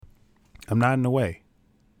I'm not in the way,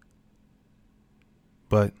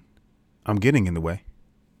 but I'm getting in the way.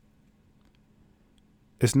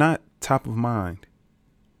 It's not top of mind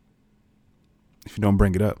if you don't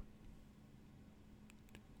bring it up.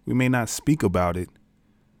 We may not speak about it,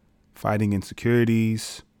 fighting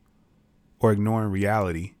insecurities or ignoring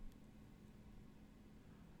reality.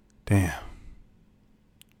 Damn.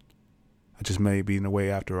 I just may be in the way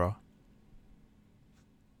after all.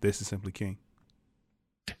 This is Simply King.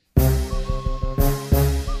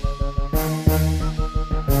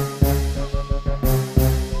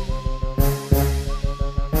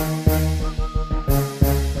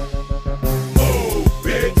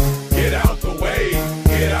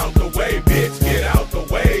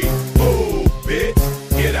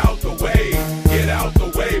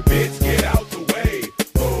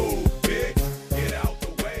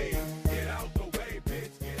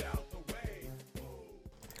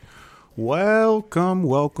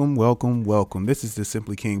 Welcome. This is the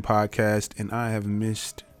Simply King podcast, and I have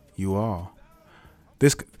missed you all.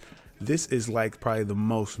 This is like probably the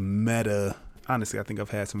most meta. Honestly, I think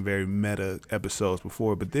I've had some very meta episodes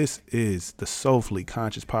before, but this is the Soulfully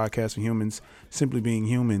Conscious podcast for humans, simply being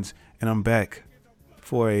humans, and I'm back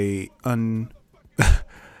for a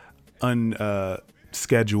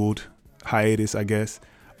unscheduled hiatus, I guess.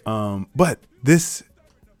 But this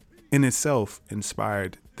in itself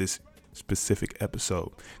inspired this specific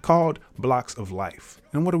episode called Blocks of Life.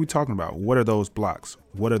 And what are we talking about? What are those blocks?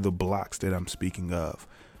 What are the blocks that I'm speaking of?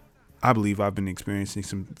 I believe I've been experiencing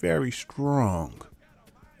some very strong,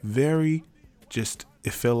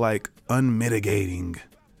 it feel like unmitigating.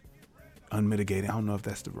 I don't know if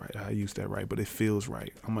that's I use that right, but it feels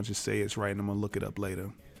right. I'm going to just say it's right and I'm going to look it up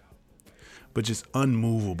later. But just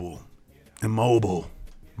unmovable, immobile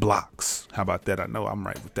blocks. How about that? I know I'm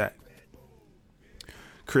right with that.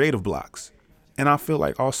 Creative blocks. And I feel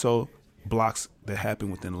like also blocks that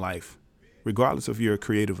happen within life, regardless if you're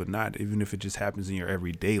creative or not, even if it just happens in your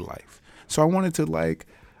everyday life. So I wanted to I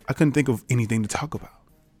couldn't think of anything to talk about.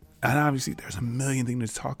 And obviously there's a million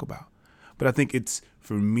things to talk about. But I think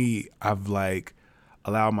for me, I've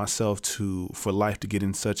allowed myself for life to get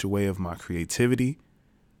in such a way of my creativity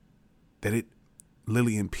that it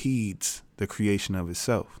literally impedes the creation of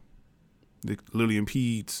itself. It literally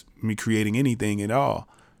impedes me creating anything at all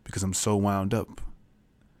because I'm so wound up.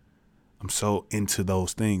 I'm so into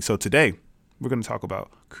those things. So today we're going to talk about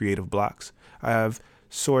creative blocks. I have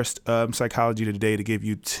sourced Psychology Today to give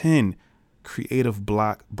you 10 creative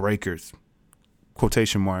block breakers,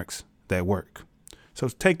 quotation marks, that work. So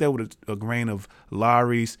take that with a grain of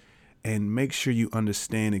Lowry's and make sure you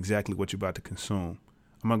understand exactly what you're about to consume.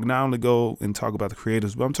 I'm going to not only go and talk about the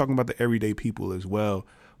creatives, but I'm talking about the everyday people as well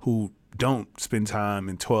who don't spend time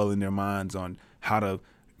and toil in their minds on how to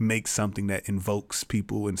make something that invokes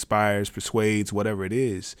people, inspires, persuades, whatever it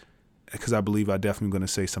is. Because I believe I'm definitely going to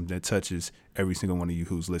say something that touches every single one of you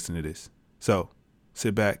who's listening to this. So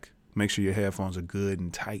sit back, make sure your headphones are good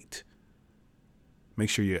and tight. Make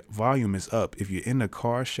sure your volume is up. If you're in the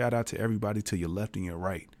car, shout out to everybody to your left and your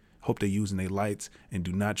right. Hope they're using their lights and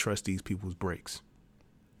do not trust these people's brakes.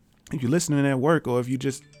 If you're listening at work or if you're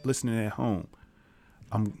just listening at home,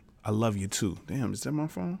 I love you too. Damn, is that my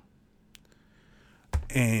phone?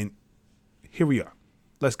 And here we are.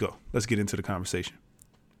 Let's go. Let's get into the conversation.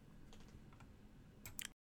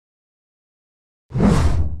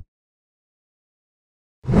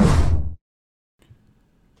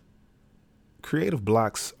 Creative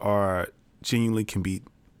blocks genuinely can be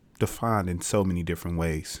defined in so many different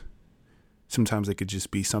ways. Sometimes it could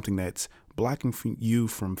just be something that's blocking you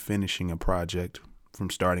from finishing a project, from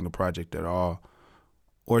starting a project at all,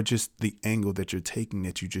 or just the angle that you're taking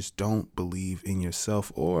that you just don't believe in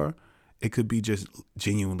yourself, or it could be just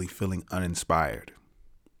genuinely feeling uninspired.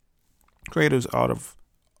 Creators out of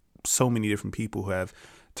so many different people who have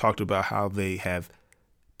talked about how they have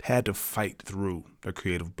had to fight through their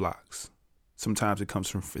creative blocks. Sometimes it comes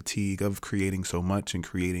from fatigue of creating so much and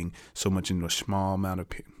creating so much in a small amount of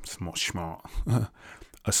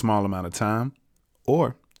a small amount of time,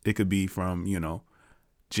 or it could be from,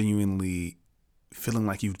 genuinely feeling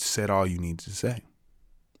like you've said all you need to say,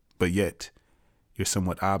 but yet you're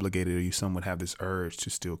somewhat obligated or you somewhat have this urge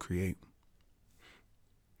to still create.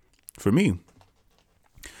 For me,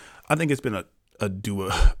 I think it's been a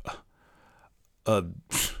dual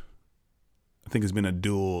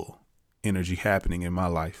energy happening in my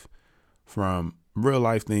life, from real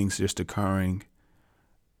life things just occurring.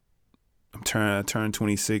 I turned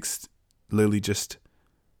 26 literally just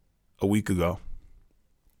a week ago.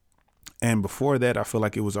 And before that, I feel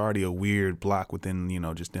like it was already a weird block within,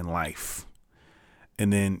 just in life.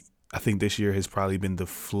 And then I think this year has probably been the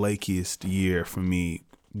flakiest year for me,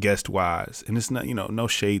 guest wise. And it's not, no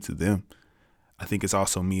shade to them. I think it's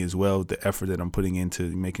also me as well, the effort that I'm putting into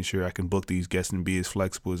making sure I can book these guests and be as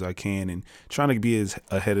flexible as I can and trying to be as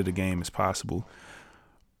ahead of the game as possible.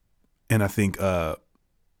 And I think that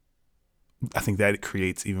it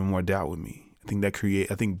creates even more doubt with me.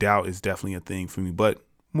 I think doubt is definitely a thing for me, but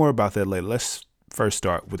more about that later. Let's first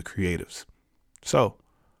start with the creatives. So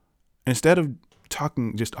instead of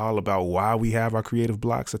talking just all about why we have our creative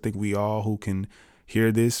blocks, I think we all who can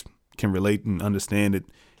hear this can relate and understand that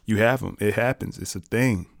you have them. It happens. It's a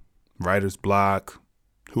thing. Writer's block,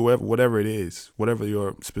 whatever it is, whatever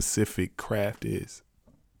your specific craft is.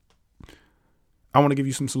 I want to give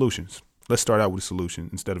you some solutions. Let's start out with a solution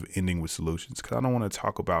instead of ending with solutions, because I don't want to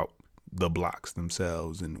talk about the blocks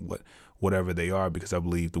themselves and whatever they are, because I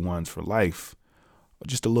believe the ones for life are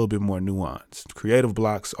just a little bit more nuanced. Creative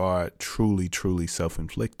blocks are truly, truly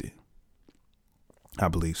self-inflicted. I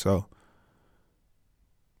believe so.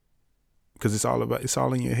 Because it's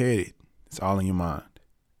all in your head. It's all in your mind.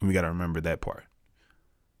 And we got to remember that part.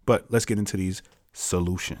 But let's get into these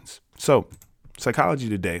solutions. So, Psychology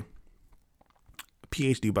Today, a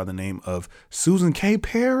PhD by the name of Susan K.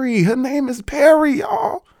 Perry. Her name is Perry,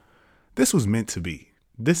 y'all. This was meant to be.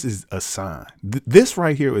 This is a sign. This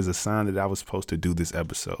right here is a sign that I was supposed to do this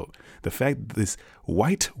episode. The fact that this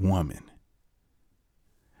white woman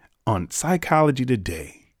on Psychology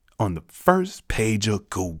Today, on the first page of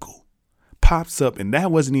Google, pops up, and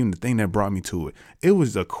that wasn't even the thing that brought me to it. It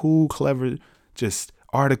was a cool, clever, just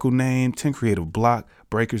article name, 10 creative block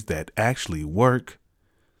breakers that actually work.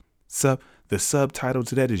 The subtitle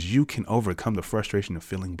to that is "You Can Overcome the Frustration of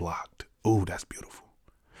Feeling Blocked." Oh, that's beautiful.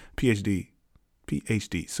 PhD,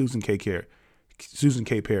 Susan K.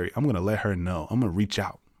 Perry. I'm going to let her know. I'm going to reach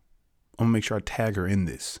out. I'm going to make sure I tag her in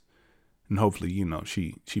this. And hopefully,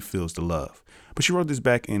 she feels the love. But she wrote this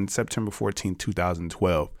back in September 14,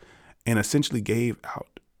 2012. And essentially gave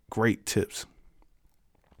out great tips.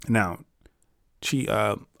 Now, she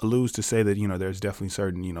alludes to say that, there's definitely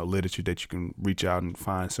certain, literature that you can reach out and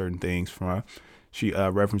find certain things from. She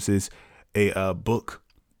references a book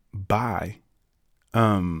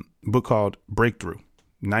called Breakthrough,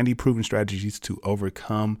 90 Proven Strategies to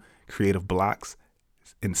Overcome Creative Blocks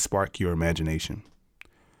and Spark Your Imagination.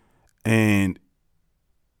 And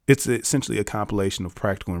it's essentially a compilation of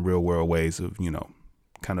practical and real world ways of,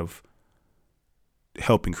 kind of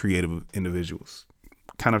helping creative individuals,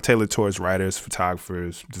 kind of tailored towards writers,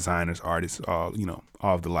 photographers, designers, artists, all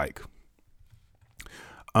of the like.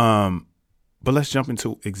 But let's jump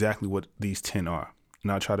into exactly what these 10 are.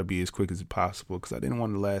 And I'll try to be as quick as possible because I didn't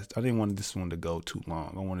want this one to go too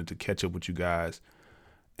long. I wanted to catch up with you guys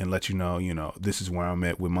and let you know, this is where I'm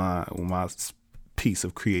at with my piece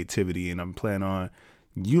of creativity. And I'm planning on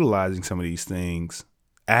utilizing some of these things,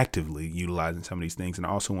 actively utilizing some of these things. And I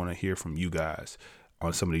also want to hear from you guys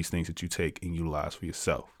on some of these things that you take and utilize for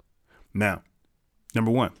yourself. Now, number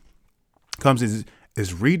one is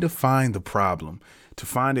redefine the problem. To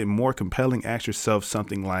find it more compelling, ask yourself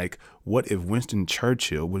something like, what if Winston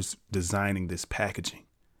Churchill was designing this packaging?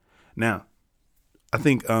 Now, I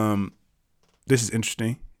think this is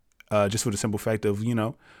interesting, just for the simple fact of,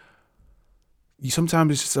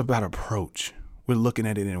 sometimes it's just about approach. We're looking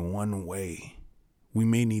at it in one way. We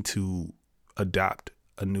may need to adopt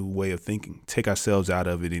a new way of thinking, take ourselves out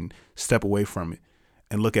of it and step away from it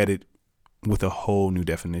and look at it with a whole new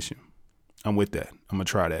definition. I'm with that. I'm going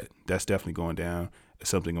to try that. That's definitely going down. It's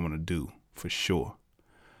something I'm going to do for sure.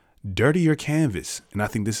 Dirty your canvas. And I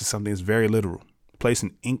think this is something that's very literal. Place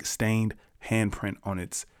an ink-stained handprint on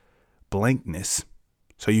its blankness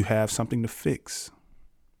so you have something to fix.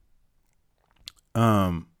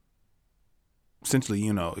 Essentially,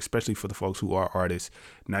 especially for the folks who are artists,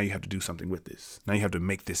 now you have to do something with this. Now you have to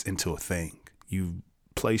make this into a thing. You've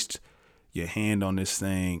placed your hand on this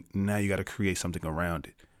thing. Now you got to create something around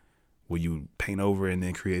it. Will you paint over and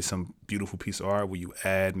then create some beautiful piece of art? Will you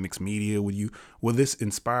add mixed media? Will this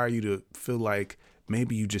inspire you to feel like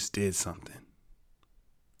maybe you just did something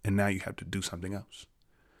and now you have to do something else?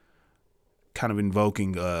 Kind of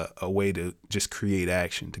invoking a way to just create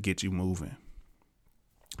action to get you moving.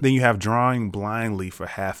 Then you have drawing blindly for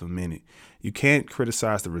half a minute. You can't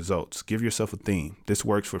criticize the results. Give yourself a theme. This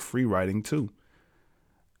works for free writing too.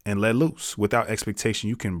 And let loose. Without expectation,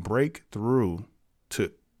 you can break through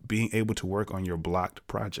to being able to work on your blocked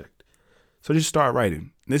project. So just start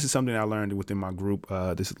writing. This is something I learned within my group,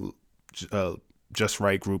 this Just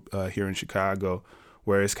Right group here in Chicago,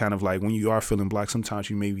 where it's kind of like when you are feeling blocked, sometimes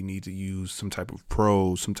you maybe need to use some type of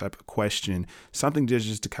prose, some type of question, something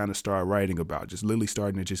just to kind of start writing about, just literally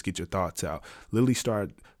starting to just get your thoughts out, literally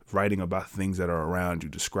start writing about things that are around you,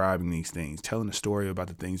 describing these things, telling a story about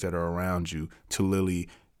the things that are around you to literally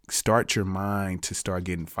start your mind to start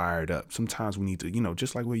getting fired up. Sometimes we need to,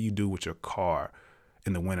 just like what you do with your car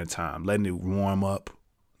in the wintertime, letting it warm up,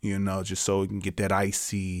 just so it can get that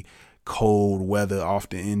icy cold weather off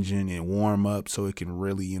the engine and warm up so it can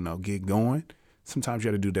really, get going. Sometimes you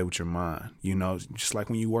got to do that with your mind, just like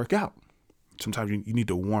when you work out. Sometimes you need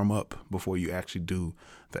to warm up before you actually do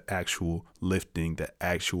the actual lifting, the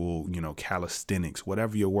actual, calisthenics,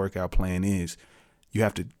 whatever your workout plan is. You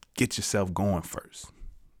have to get yourself going first.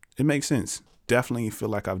 It makes sense. Definitely feel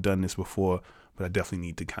like I've done this before, but I definitely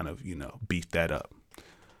need to kind of, beef that up.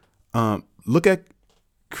 Look at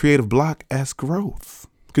creative block as growth.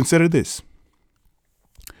 Consider this.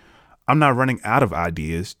 I'm not running out of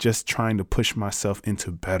ideas, just trying to push myself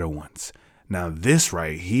into better ones. Now, this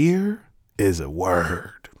right here is a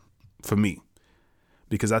word for me,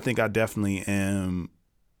 because I think I definitely am.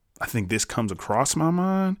 I think this comes across my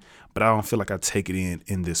mind, but I don't feel like I take it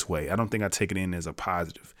in this way. I don't think I take it in as a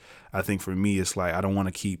positive. I think for me, it's like I don't want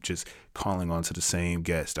to keep just calling on to the same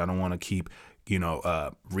guest. I don't want to keep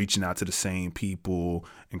reaching out to the same people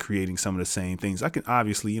and creating some of the same things. I can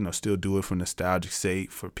obviously, still do it for nostalgic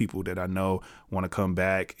sake, for people that I know want to come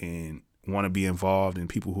back and want to be involved, and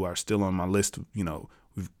people who are still on my list,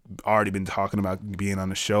 we've already been talking about being on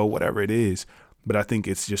the show, whatever it is. But I think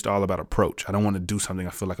it's just all about approach. I don't want to do something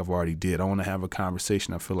I feel like I've already did. I want to have a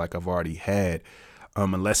conversation I feel like I've already had,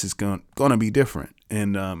 unless it's going to be different.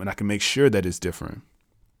 And I can make sure that it's different.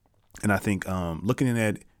 And I think looking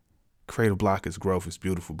at creative block as growth is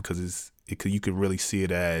beautiful, because you can really see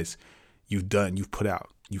it as you've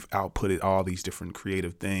outputted all these different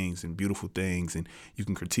creative things and beautiful things, and you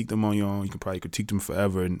can critique them on your own. You can probably critique them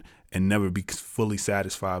forever and never be fully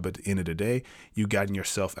satisfied. But at the end of the day, you've gotten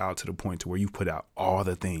yourself out to the point to where you put out all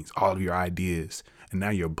the things, all of your ideas, and now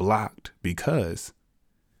you're blocked because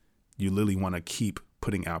you literally want to keep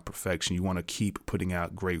putting out perfection. You want to keep putting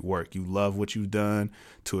out great work. You love what you've done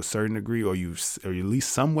to a certain degree, or you're at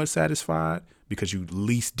least somewhat satisfied because you at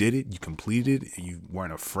least did it. You completed it. And you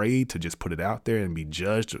weren't afraid to just put it out there and be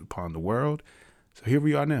judged upon the world. So here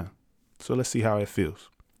we are now. So let's see how it feels.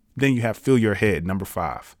 Then you have fill your head, number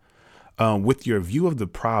 5. With your view of the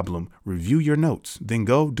problem, review your notes, then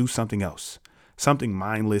go do something else, something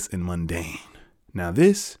mindless and mundane. Now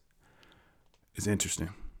this is interesting.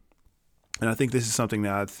 And I think this is something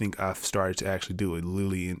that I think I've started to actually do. It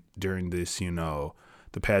literally during this,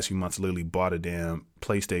 the past few months, literally bought a damn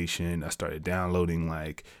PlayStation. I started downloading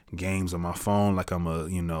like games on my phone, like I'm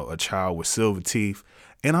a child with silver teeth.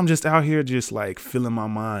 And I'm just out here just like filling my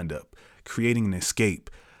mind up, creating an escape.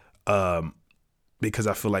 Because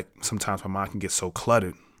I feel like sometimes my mind can get so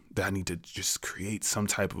cluttered that I need to just create some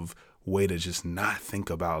type of way to just not think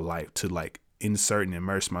about life, to like insert and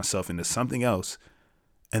immerse myself into something else.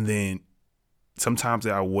 And then sometimes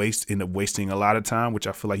I end up wasting a lot of time, which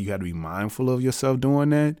I feel like you have to be mindful of yourself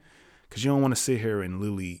doing that, because you don't want to sit here and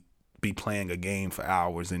literally be playing a game for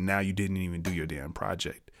hours and now you didn't even do your damn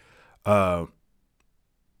project. But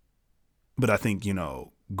I think,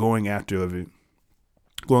 going after everything,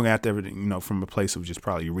 from a place of just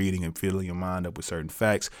probably reading and filling your mind up with certain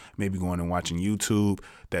facts, maybe going and watching YouTube.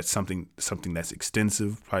 That's something that's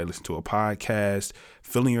extensive. Probably listen to a podcast,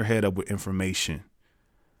 filling your head up with information.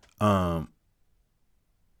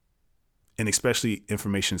 And especially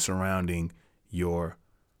information surrounding your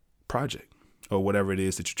project or whatever it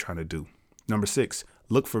is that you're trying to do. Number 6,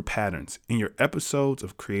 look for patterns in your episodes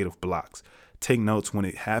of creative blocks. Take notes when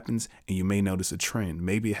it happens, and you may notice a trend.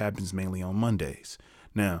 Maybe it happens mainly on Mondays.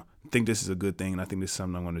 Now, I think this is a good thing, and I think this is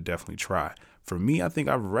something I'm going to definitely try. For me, I think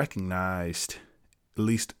I've recognized, at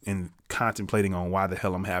least in contemplating on why the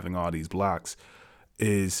hell I'm having all these blocks,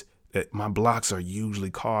 is that my blocks are usually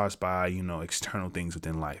caused by, external things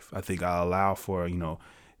within life. I think I allow for,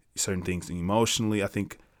 certain things emotionally. I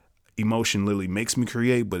think emotion literally makes me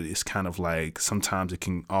create, but it's kind of like sometimes it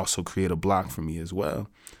can also create a block for me as well.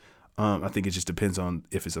 I think it just depends on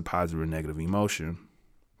if it's a positive or negative emotion.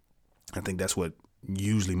 I think that's what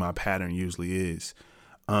usually my pattern usually is.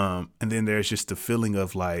 And then there's just the feeling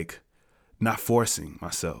of like not forcing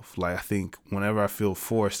myself. Like I think whenever I feel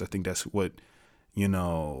forced, I think that's what,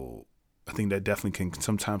 I think that definitely can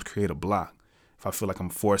sometimes create a block. If I feel like I'm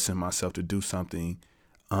forcing myself to do something,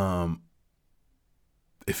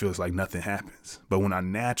 it feels like nothing happens. But when I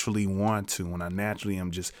naturally want to, when I naturally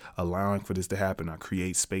am just allowing for this to happen, I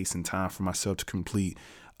create space and time for myself to complete,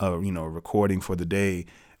 a recording for the day.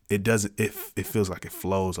 It feels like it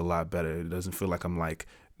flows a lot better. It doesn't feel like I'm like,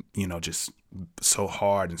 just so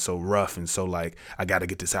hard and so rough and so like, I got to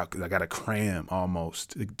get this out because I got to cram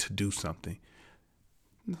almost to do something.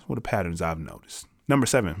 That's one of the patterns I've noticed. Number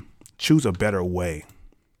 7, choose a better way.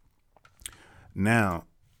 Now,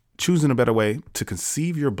 choosing a better way to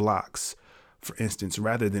conceive your blocks, for instance,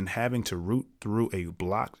 rather than having to root through a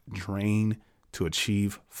blocked drain to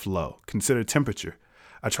achieve flow. Consider temperature.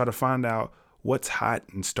 I try to find out what's hot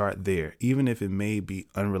and start there, even if it may be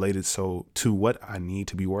unrelated to what I need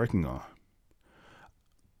to be working on.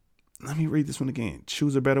 Let me read this one again.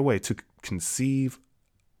 Choose a better way to conceive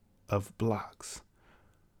of blocks.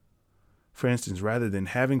 For instance, rather than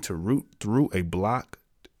having to root through a blocked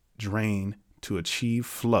drain to achieve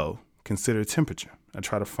flow, consider temperature. I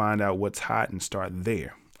try to find out what's hot and start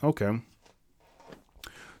there. Okay.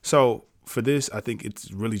 So for this, I think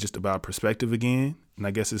it's really just about perspective again. And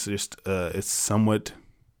I guess it's just, it's somewhat,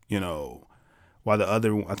 while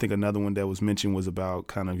I think another one that was mentioned was about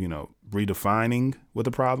kind of, redefining what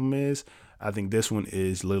the problem is. I think this one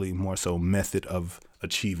is literally more so method of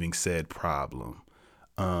achieving said problem.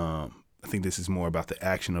 I think this is more about the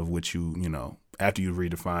action of which after you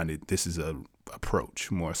redefine it, this is a approach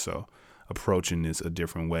more so. Approaching this a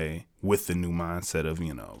different way with the new mindset of,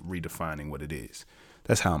 redefining what it is.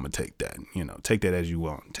 That's how I'm going to take that. Take that as you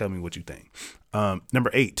want. Tell me what you think. Number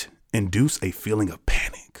 8, induce a feeling of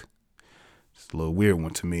panic. It's a little weird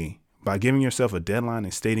one to me. By giving yourself a deadline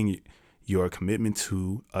and stating your commitment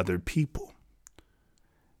to other people.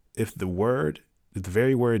 If the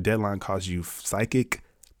very word deadline causes you psychic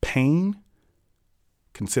pain,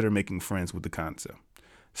 consider making friends with the concept.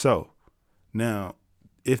 So now,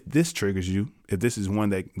 if this triggers you, if this is one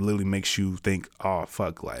that literally makes you think, oh,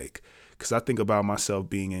 fuck, because I think about myself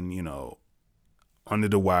being in, under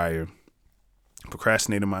the wire,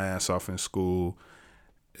 procrastinating my ass off in school.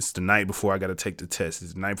 It's the night before I got to take the test.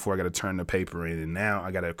 It's the night before I got to turn the paper in. And now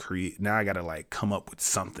I got to come up with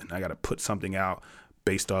something. I got to put something out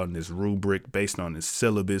based on this rubric, based on this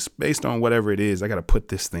syllabus, based on whatever it is. I got to put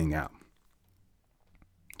this thing out.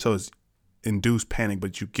 So it's induce panic,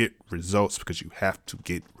 but you get results because you have to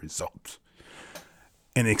get results.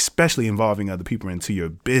 And especially involving other people into your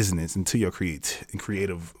business, into your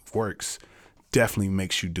creative works, definitely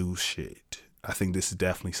makes you do shit. I think this is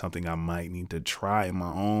definitely something I might need to try in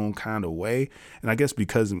my own kind of way. And I guess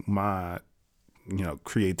because my,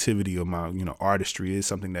 creativity or my, artistry is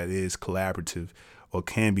something that is collaborative or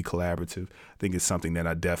can be collaborative, I think it's something that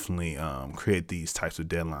I definitely create these types of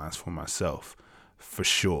deadlines for myself, for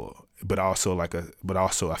sure. But also I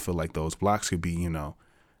feel like those blocks could be,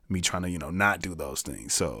 me trying to, not do those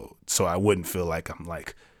things. So I wouldn't feel like I'm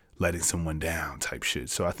letting someone down type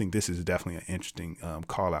shit. So I think this is definitely an interesting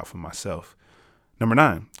call out for myself. Number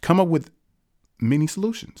 9, come up with many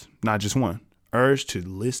solutions, not just one. Urge to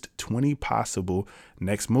list 20 possible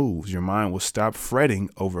next moves. Your mind will stop fretting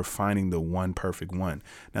over finding the one perfect one.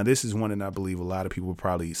 Now, this is one that I believe a lot of people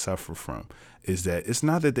probably suffer from, is that it's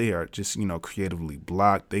not that they are just, creatively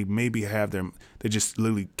blocked. They maybe they just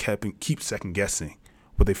literally keep second guessing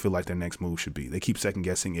what they feel like their next move should be. They keep second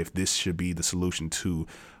guessing if this should be the solution to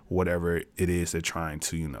whatever it is they're trying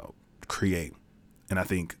to, create. And I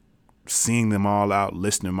think seeing them all out,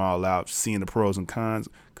 listing them all out, seeing the pros and cons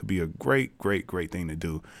could be a great, great, great thing to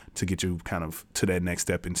do to get you kind of to that next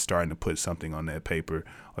step and starting to put something on that paper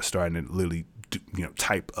or starting to literally,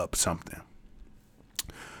 type up something.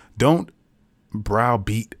 Don't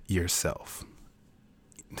browbeat yourself.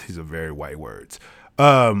 These are very white words.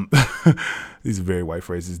 These are very white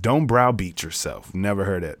phrases. Don't browbeat yourself. Never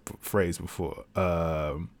heard that phrase before.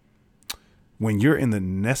 When you're in the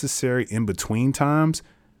necessary in-between times,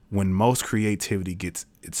 when most creativity gets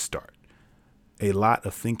its start. A lot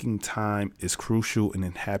of thinking time is crucial, and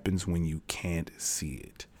it happens when you can't see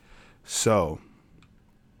it. So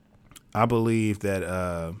I believe that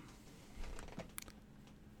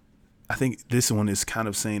I think this one is kind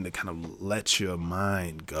of saying to kind of let your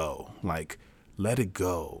mind go. Let it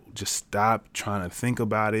go. Just stop trying to think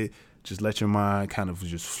about it. Just let your mind kind of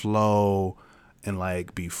just flow and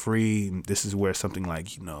be free. This is where something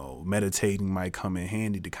meditating might come in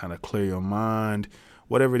handy to kind of clear your mind.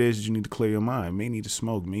 Whatever it is that you need to clear your mind. May need to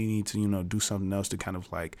smoke, may need to, do something else to kind of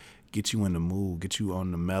get you in the mood, get you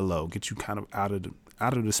on the mellow, get you kind of out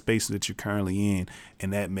of the space that you're currently in.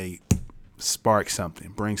 And that may spark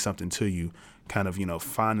something, bring something to you, kind of,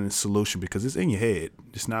 finding a solution because it's in your head.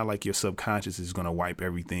 It's not like your subconscious is going to wipe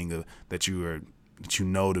everything that you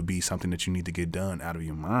know to be something that you need to get done out of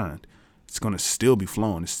your mind. It's going to still be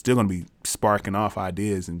flowing. It's still going to be sparking off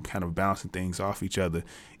ideas and kind of bouncing things off each other,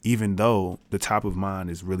 even though the top of mind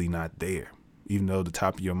is really not there, even though the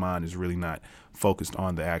top of your mind is really not focused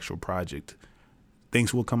on the actual project.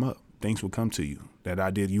 Things will come up. Things will come to you. That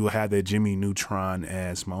idea, you will have that Jimmy Neutron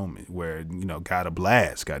ass moment where, got a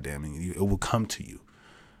blast, goddamn it. It will come to you.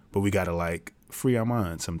 but we got to like free our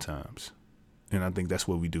minds sometimes. And I think that's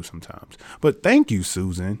what we do sometimes. But thank you,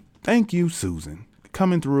 Susan. Thank you, Susan.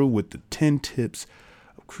 Coming through with the 10 tips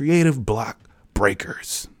of creative block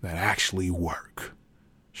breakers that actually work.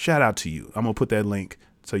 Shout out to you. I'm going to put that link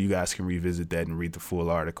so you guys can revisit that and read the full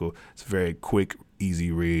article. It's a very quick,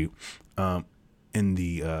 easy read in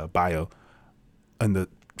the bio, in the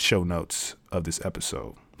show notes of this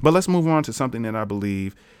episode. But let's move on to something that I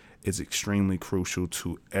believe is extremely crucial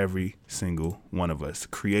to every single one of us,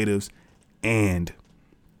 creatives and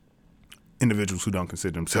individuals who don't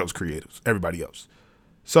consider themselves creatives, everybody else.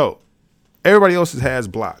 So everybody else has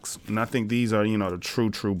blocks. And I think these are, the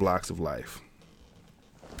true blocks of life.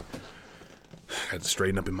 I had to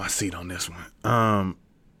straighten up in my seat on this one.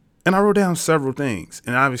 And I wrote down several things.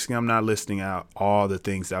 And obviously I'm not listing out all the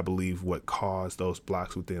things that I believe what cause those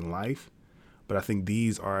blocks within life. But I think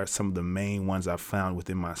these are some of the main ones I found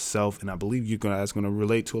within myself. And I believe you guys are going to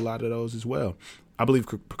relate to a lot of those as well. I believe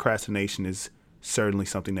procrastination is certainly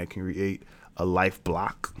something that can create a life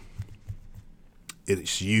block.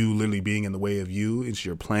 It's you literally being in the way of you. It's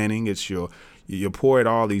your planning. It's you're poor at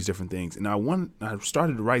all these different things. And I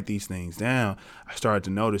started to write these things down. I started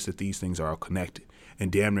to notice that these things are all connected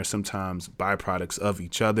and damn near sometimes byproducts of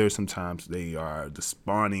each other. Sometimes they are the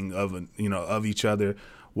spawning of each other.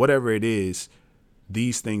 Whatever it is,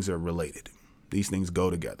 these things are related. These things go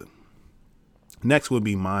together. Next would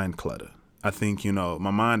be mind clutter. I think, my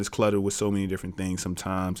mind is cluttered with so many different things.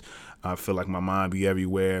 Sometimes I feel like my mind be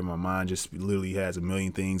everywhere. My mind just literally has a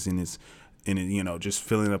million things in it, just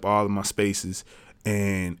filling up all of my spaces.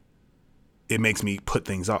 And it makes me put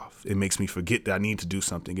things off. It makes me forget that I need to do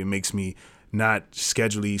something. It makes me not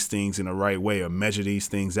schedule these things in the right way or measure these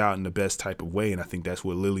things out in the best type of way. And I think that's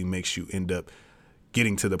what literally makes you end up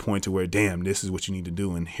getting to the point to where, damn, this is what you need to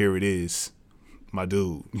do. And here it is, my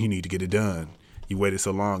dude, you need to get it done. You waited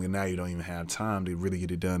so long and now you don't even have time to really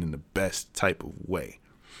get it done in the best type of way.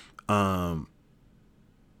 I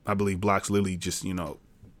believe blocks literally just,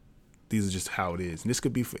 these are just how it is. And this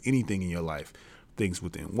could be for anything in your life. Things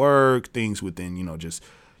within work, things within, just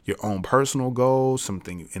your own personal goals,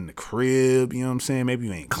 something in the crib, you know what I'm saying? Maybe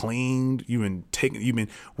you ain't cleaned. You've been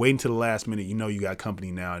waiting till the last minute. You got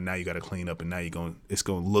company now and now you got to clean up and now it's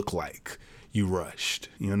going to look like you rushed,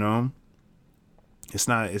 It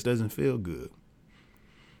doesn't feel good.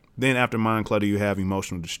 Then after mind clutter, you have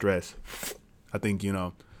emotional distress. I think,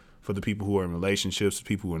 for the people who are in relationships,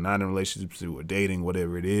 people who are not in relationships, who are dating,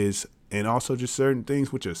 whatever it is, and also just certain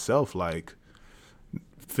things with yourself, like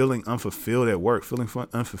feeling unfulfilled at work, feeling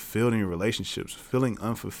unfulfilled in your relationships, feeling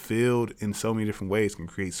unfulfilled in so many different ways can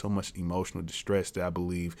create so much emotional distress that I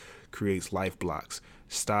believe creates life blocks,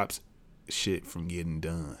 stops shit from getting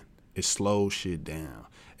done. It slows shit down.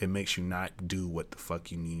 It makes you not do what the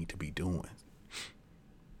fuck you need to be doing.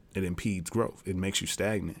 It impedes growth. It makes you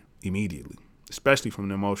stagnant immediately, especially from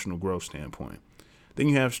an emotional growth standpoint. Then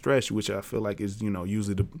you have stress, which I feel like is,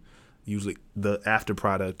 usually the after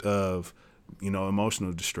product of,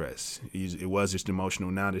 emotional distress. It was just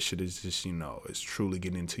emotional. Now this shit is just, it's truly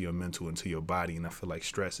getting into your mental, into your body. And I feel like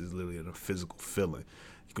stress is literally a physical feeling.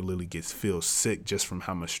 You can literally feel sick just from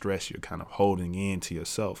how much stress you're kind of holding into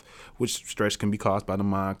yourself, which stress can be caused by the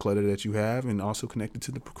mind clutter that you have and also connected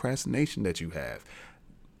to the procrastination that you have.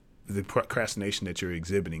 The procrastination that you're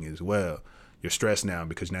exhibiting as well. You're stressed now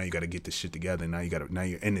because now you got to get this shit together. Now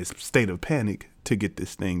you're in this state of panic to get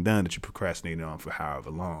this thing done that you procrastinated on for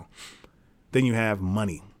however long. Then you have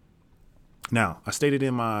money. Now, I stated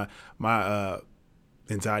in my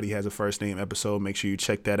Anxiety Has a First Name episode, make sure you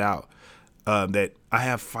check that out, that I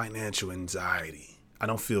have financial anxiety. I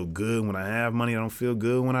don't feel good when I have money. I don't feel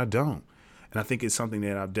good when I don't. And I think it's something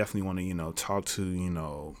that I definitely want to, talk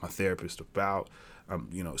to, my therapist about. I'm,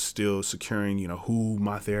 still securing, who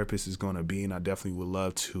my therapist is going to be. And I definitely would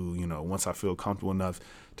love to, once I feel comfortable enough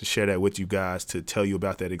to share that with you guys, to tell you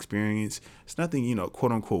about that experience. It's nothing,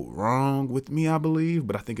 quote unquote, wrong with me, I believe.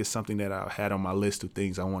 But I think it's something that I had on my list of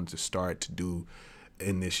things I wanted to start to do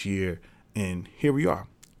in this year. And here we are.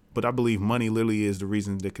 But I believe money literally is the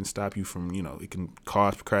reason that can stop you from, it can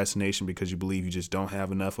cause procrastination because you believe you just don't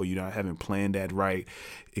have enough or haven't planned that right.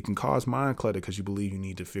 It can cause mind clutter because you believe you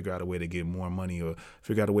need to figure out a way to get more money or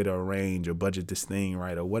figure out a way to arrange or budget this thing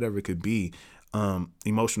right or whatever it could be.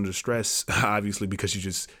 Emotional distress, obviously, because you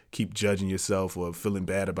just keep judging yourself or feeling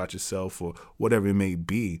bad about yourself or whatever it may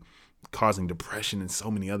be, causing depression and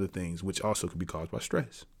so many other things, which also could be caused by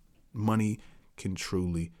stress. Money can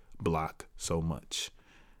truly block so much.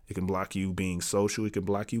 It can block you being social. It can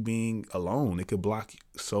block you being alone. It could block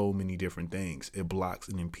so many different things. It blocks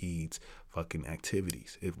and impedes fucking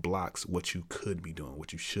activities. It blocks what you could be doing,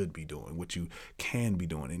 what you should be doing, what you can be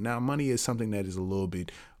doing. And now money is something that is a little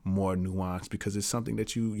bit more nuanced because it's something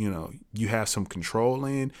that you have some control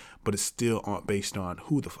in, but it's still based on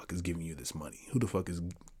who the fuck is giving you this money, who the fuck is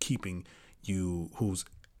keeping you, who's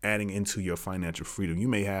adding into your financial freedom. You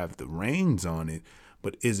may have the reins on it,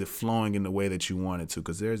 but is it flowing in the way that you want it to?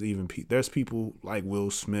 Because there's people like Will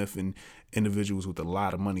Smith and individuals with a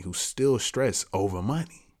lot of money who still stress over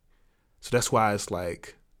money. So that's why it's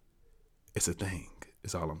like, it's a thing.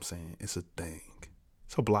 It's all I'm saying. It's a thing.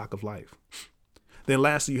 It's a block of life. Then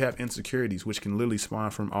lastly, you have insecurities, which can literally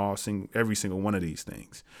spawn from every single one of these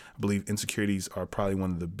things. I believe insecurities are probably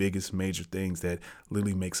one of the biggest major things that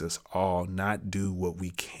literally makes us all not do what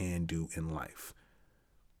we can do in life.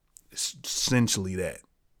 It's essentially that.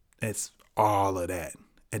 It's all of that.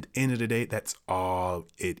 At the end of the day, that's all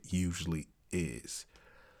it usually is.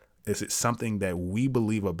 Is it something that we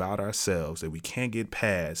believe about ourselves that we can't get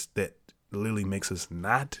past that literally makes us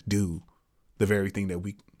not do the very thing that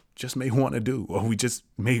we just may want to do, or we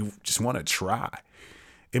may want to try?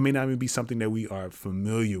 It may not even be something that we are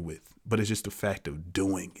familiar with, but it's just the fact of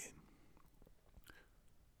doing it.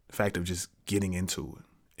 The fact of just getting into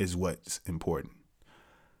it is what's important.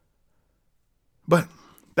 But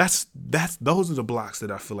those are the blocks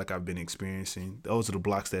that I feel like I've been experiencing. Those are the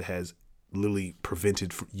blocks that has literally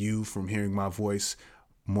prevented you from hearing my voice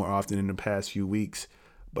more often in the past few weeks.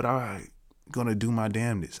 But I'm going to do my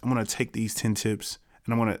damnedest. I'm going to take these 10 tips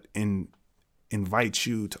and I'm going to invite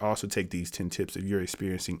you to also take these 10 tips if you're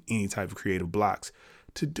experiencing any type of creative blocks,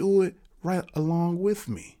 to do it right along with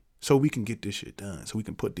me so we can get this shit done, so we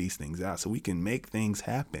can put these things out, so we can make things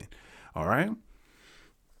happen. All right.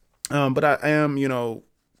 But I am,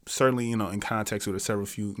 certainly, in contact with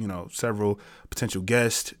several potential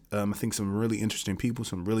guests. I think some really interesting people,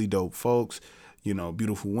 some really dope folks,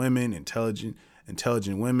 beautiful women, intelligent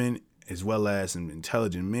women, as well as some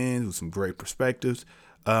intelligent men with some great perspectives.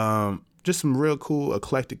 Just some real cool,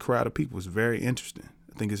 eclectic crowd of people. It's very interesting.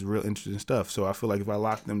 I think it's real interesting stuff. So I feel like if I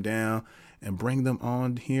lock them down and bring them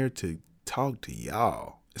on here to talk to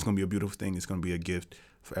y'all, it's going to be a beautiful thing. It's going to be a gift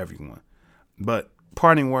for everyone. But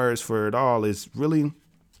parting words for it all is really,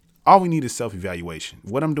 all we need is self-evaluation.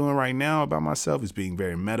 What I'm doing right now about myself is being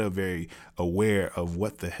very meta, very aware of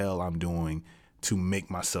what the hell I'm doing to make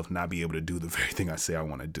myself not be able to do the very thing I say I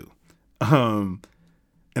want to do.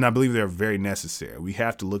 And I believe they're very necessary. We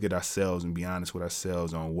have to look at ourselves and be honest with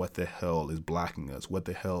ourselves on what the hell is blocking us. What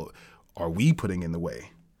the hell are we putting in the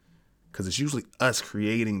way? Because it's usually us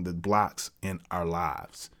creating the blocks in our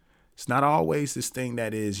lives. It's not always this thing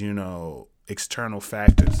that is, external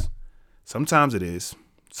factors. Sometimes it is.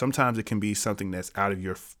 Sometimes it can be something that's out of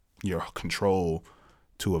your control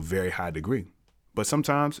to a very high degree. But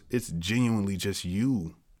sometimes it's genuinely just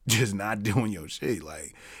you just not doing your shit.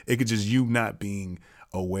 Like, it could just you not being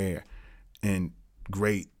aware and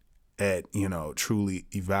great at, truly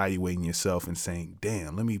evaluating yourself and saying,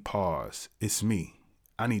 damn, let me pause. It's me.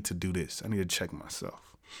 I need to do this. I need to check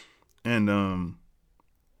myself. And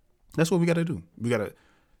that's what we got to do. We got to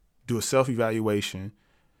do a self-evaluation,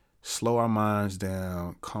 slow our minds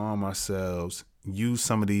down, calm ourselves, use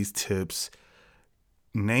some of these tips,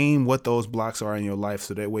 name what those blocks are in your life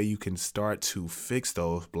so that way you can start to fix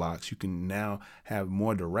those blocks. You can now have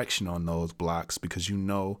more direction on those blocks because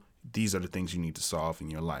these are the things you need to solve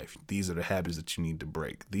in your life. These are the habits that you need to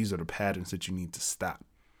break. These are the patterns that you need to stop.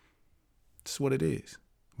 That's what it is.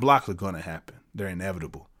 Blocks are going to happen. They're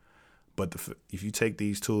inevitable. But if you take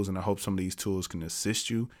these tools, and I hope some of these tools can assist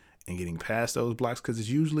you in getting past those blocks, because it's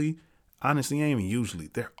usually, honestly, ain't even usually,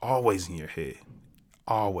 they're always in your head.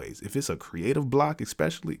 Always. If it's a creative block,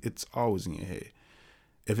 especially, it's always in your head.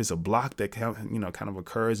 If it's a block that kind of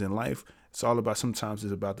occurs in life, it's all about, sometimes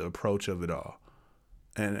it's about the approach of it all.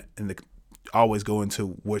 And always go into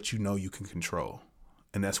what you can control.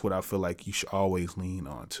 And that's what I feel like you should always lean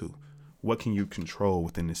on too. What can you control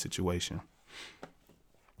within this situation?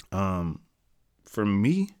 For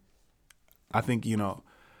me, I think,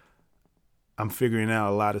 I'm figuring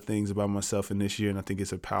out a lot of things about myself in this year, and I think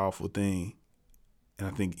it's a powerful thing. And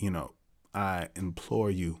I think, I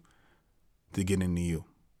implore you to get into you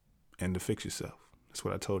and to fix yourself. That's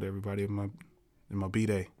what I told everybody in my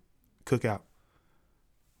B-Day cookout.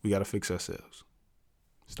 We got to fix ourselves.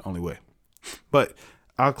 It's the only way. But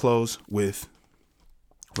I'll close with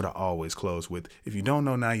what I always close with. If you don't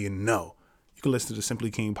know now, you know. You can listen to the Simply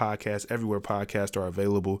King podcast everywhere podcasts are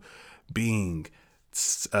available. Being,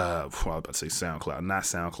 I was about to say SoundCloud, not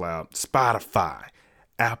SoundCloud, Spotify,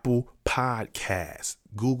 Apple Podcasts,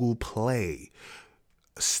 Google Play,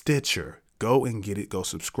 Stitcher. Go and get it. Go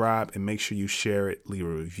subscribe and make sure you share it, leave a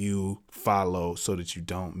review, follow so that you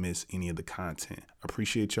don't miss any of the content. I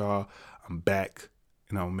appreciate y'all. I'm back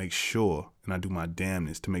and I'll make sure, and I do my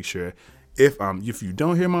damnness to make sure if you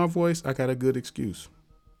don't hear my voice, I got a good excuse.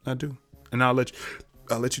 I do. And I'll let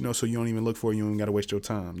you know so you don't even look for it. You don't got to waste your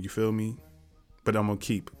time. You feel me? But I'm going to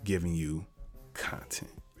keep giving you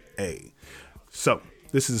content. Hey. So,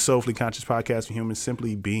 this is the Soulfully Conscious Podcast for humans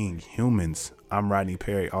simply being humans. I'm Rodney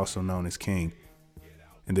Perry, also known as King.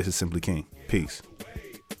 And this is Simply King. Peace.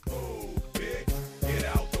 Get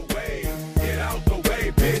out the way. Get out the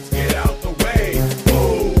way, bitch. Get out the way.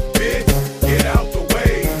 Oh, bitch. Get out the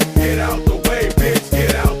way. Get out the way, bitch.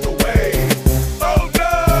 Get out the way. Oh,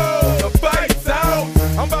 no. The fight's out.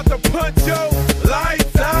 I'm about to punch your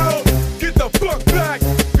lights out. Get the fuck back.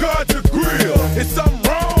 Guard your grill. It's something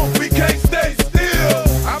wrong. We can't stay still.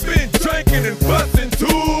 I've been drinking and busting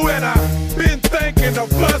too. And I've been thinking of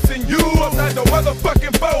busting you upside the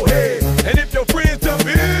motherfucking forehead. And if your friends jump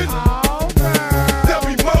in, there'll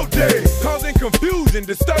be more days. Causing confusion,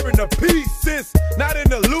 disturbing the peace. It's not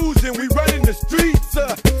an illusion. We running the streets.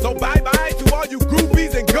 So bye-bye to all you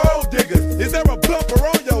groupies and gold diggers. Is there a bumper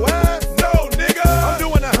on your ass? No, nigga. I'm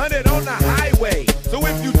doing 100 on the highway. So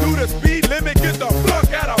if you do the speed